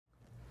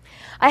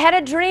I had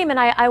a dream, and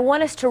I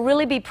want us to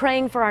really be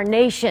praying for our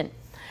nation.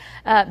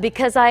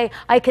 Because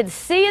I could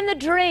see in the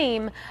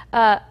dream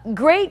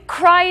great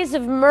cries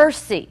of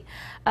mercy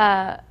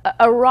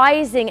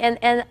arising,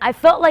 and I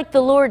felt like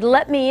the Lord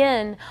let me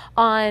in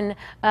on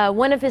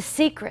one of His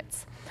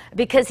secrets,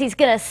 because He's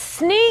going to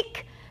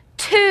sneak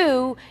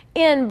two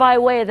in by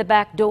way of the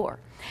back door.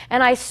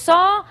 And I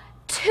saw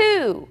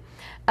two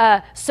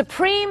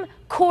Supreme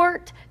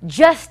Court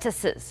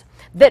justices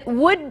that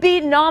would be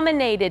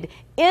nominated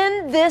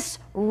in this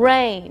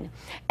reign.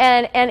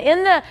 And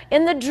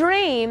in the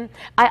dream,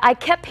 I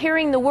kept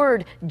hearing the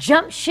word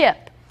jump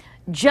ship,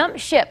 jump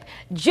ship.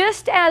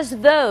 Just as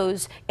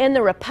those in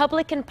the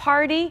Republican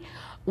Party,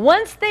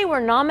 once they were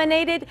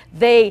nominated,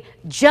 they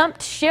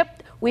jumped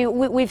ship.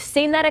 We've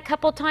seen that a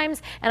couple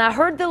times. And I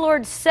heard the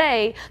Lord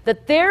say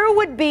that there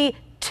would be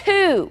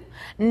two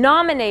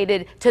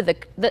nominated to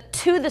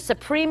the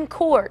Supreme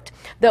Court,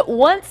 that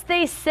once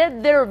they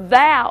said their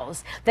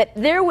vows, that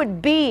there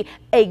would be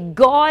a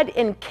God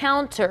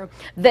encounter,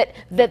 that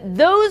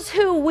those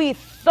who we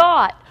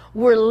thought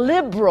were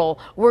liberal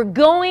were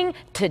going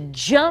to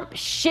jump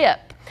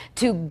ship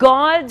to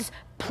God's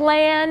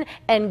plan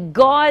and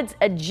God's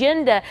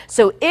agenda.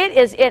 So it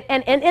is it,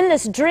 and in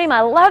this dream,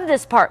 I love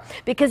this part,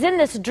 because in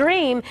this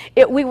dream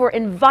we were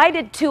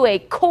invited to a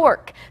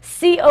Cork,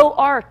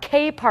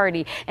 C-O-R-K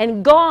party,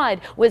 and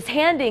God was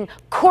handing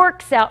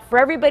corks out for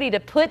everybody to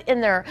put in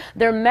their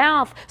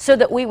mouth so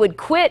that we would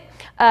quit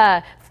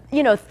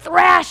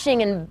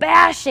thrashing and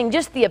bashing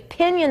just the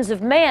opinions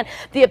of man.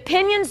 The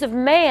opinions of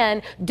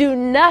man do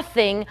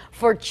nothing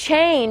for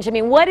change. I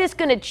mean, what is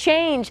going to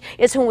change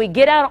is when we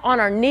get out on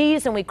our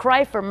knees and we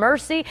cry for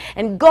mercy.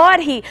 And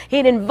God, He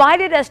had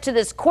invited us to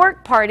this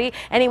Cork party,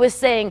 and He was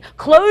saying,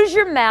 close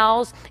your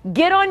mouths,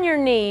 get on your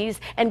knees,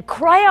 and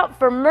cry out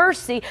for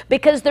mercy,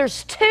 because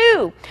there's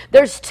two.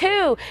 There's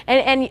two.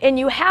 And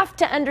you have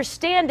to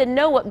understand and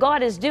know what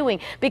God is doing,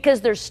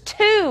 because there's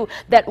two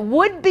that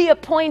would be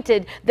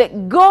appointed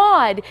that God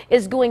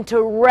is going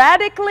to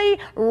radically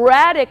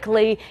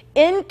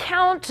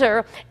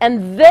encounter,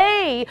 and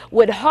they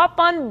would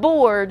hop on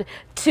board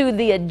to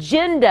the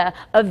agenda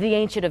of the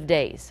Ancient of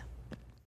Days.